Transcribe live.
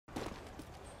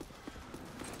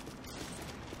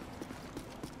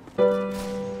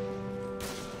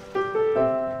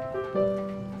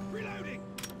Reloading.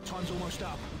 Time's almost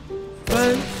up.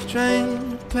 First train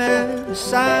to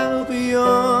Paris, I'll be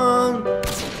on.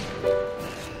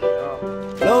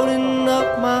 Loading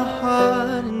up my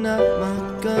heart and not my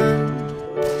gun.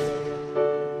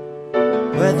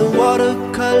 Where the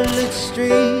watercolored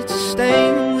streets are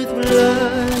stained with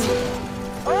blood.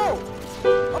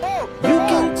 You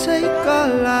can take our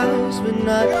lives, but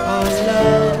not our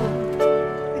love.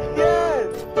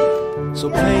 So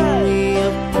paint me a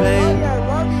plate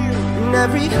in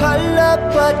every color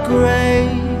but gray,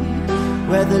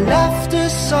 where the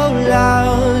laughter's so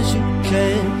loud you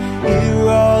can hear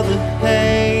all the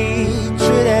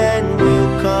hatred, and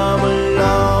we'll come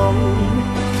along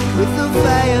with the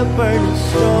fire burning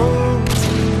strong.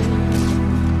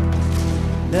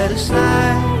 Let us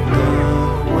light the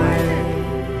way.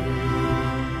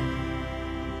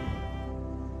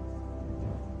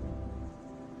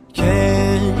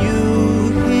 Can you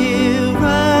hear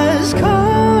us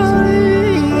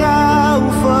calling out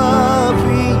for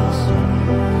peace?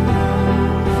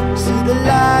 See, the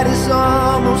light is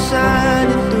almost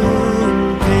shining through,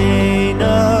 and paint a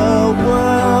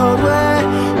world where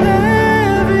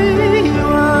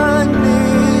everyone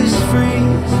is free,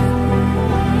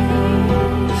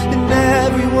 and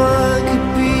everyone could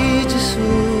be just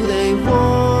who they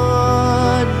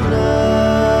wanna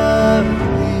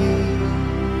be.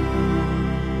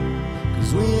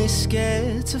 'Cause we ain't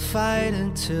scared to fight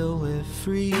until we're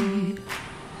free.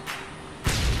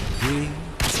 We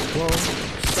won't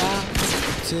stop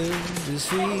till there's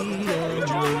freedom.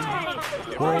 We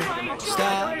won't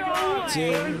stop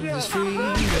till there's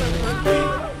freedom. We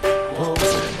won't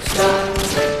stop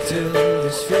till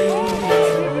there's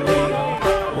freedom. We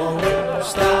won't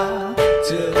stop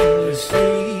till there's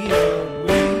freedom.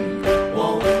 We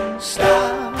won't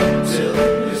stop till there's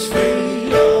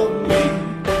freedom. We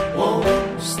won't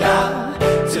stop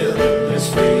till there's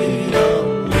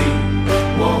freedom. We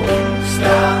won't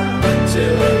stop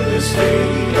till there's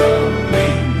freedom. We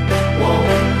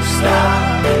won't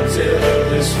stop till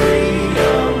there's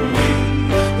freedom. We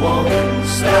won't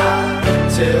stop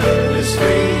till there's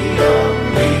freedom.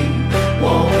 We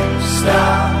won't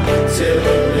stop till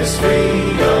there's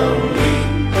freedom.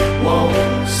 We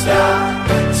won't stop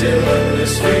till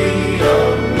there's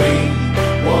freedom. We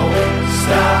won't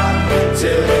stop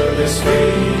till there's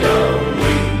freedom.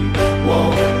 We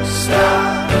won't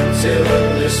stop till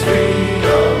there's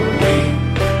freedom. We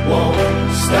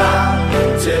won't stop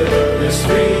till there's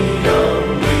freedom.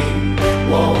 We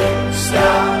won't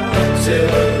stop till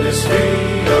there's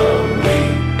freedom. We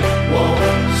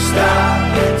won't stop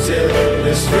till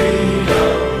there's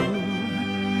freedom.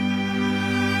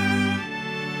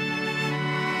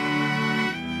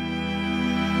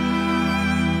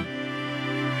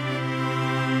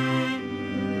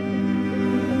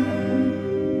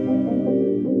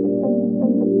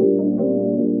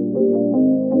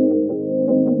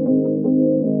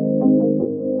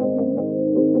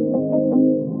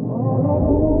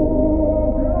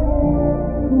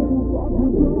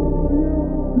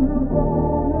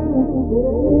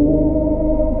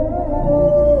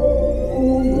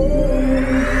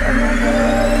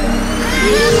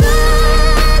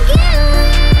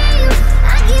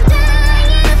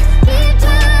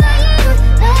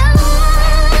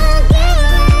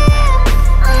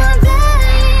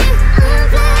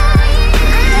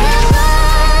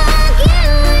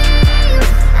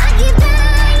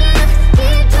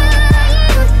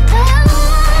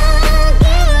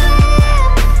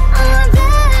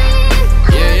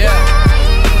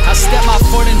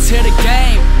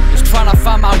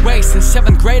 Since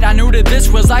 7th grade I knew that this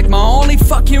was like my only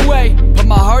fucking way. Put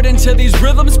my heart into these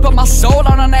rhythms, put my soul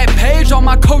out on that page. All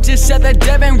my coaches said that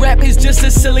Devin rap is just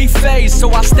a silly phase,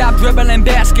 so I stopped dribbling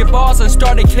basketballs and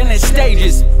started killing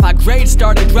stages. My grades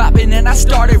started dropping and I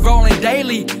started rolling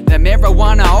daily. That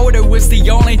marijuana odor was the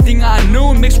only thing I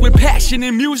knew, mixed with passion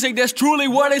and music, that's truly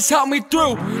what has helped me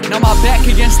through. Now my back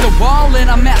against the wall and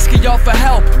I'm asking y'all for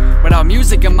help. Without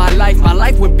music in my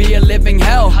life would be a living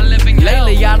hell.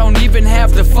 Lately I don't even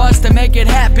have the funds to make it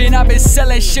happen. I've been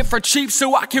selling shit for cheap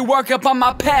so I can work up on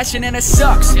my passion, and it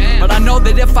sucks. But I know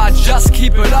that if I just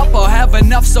keep it up, I'll have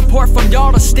enough support from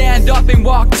y'all to stand up and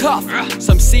walk tough.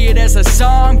 Some see it as a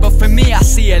song, but for me I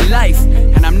see it life.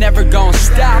 And I'm never gonna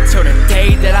stop till the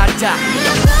day that I die.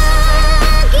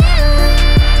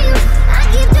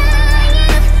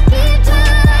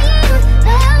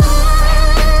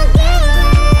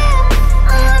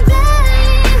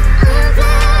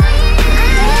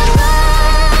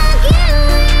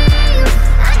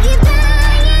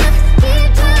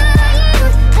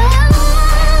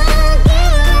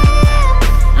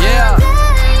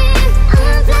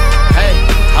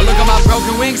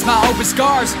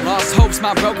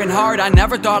 fix my broken heart. I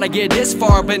never thought I'd get this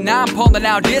far, but now I'm pulling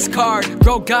out this card.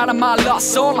 Broke God of my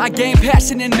lost soul, I gained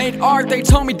passion and made art. They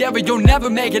told me, Devil, you'll never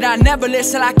make it. I never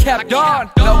listened, I kept on.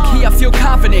 Low key, I feel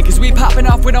confident, cause we popping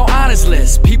off with no honors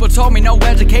list. People told me no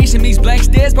education means blank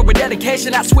stares, but with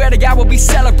dedication, I swear to God we'll be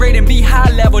celebrating. Be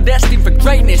high level, destined for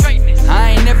greatness.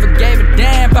 I ain't never gave a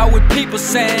damn about what people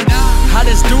saying. I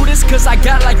just do this cause I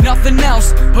got like nothing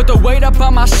else. Put the weight up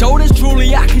on my shoulders,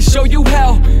 truly I can show you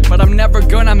hell. But I'm never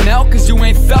gonna melt, cause you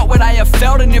ain't felt what I have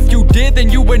felt. And if you did, then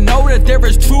you would know that there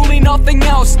is truly nothing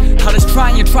else. I'll just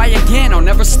try and try again, I'll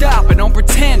never stop and don't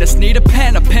pretend. Just need a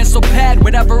pen, a pencil, pad,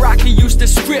 whatever I can use to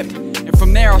script. And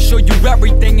from there I'll show you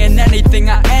everything and anything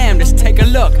I am. Just take a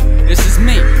look, this is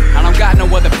me, I don't got no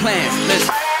other plans.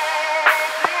 Listen.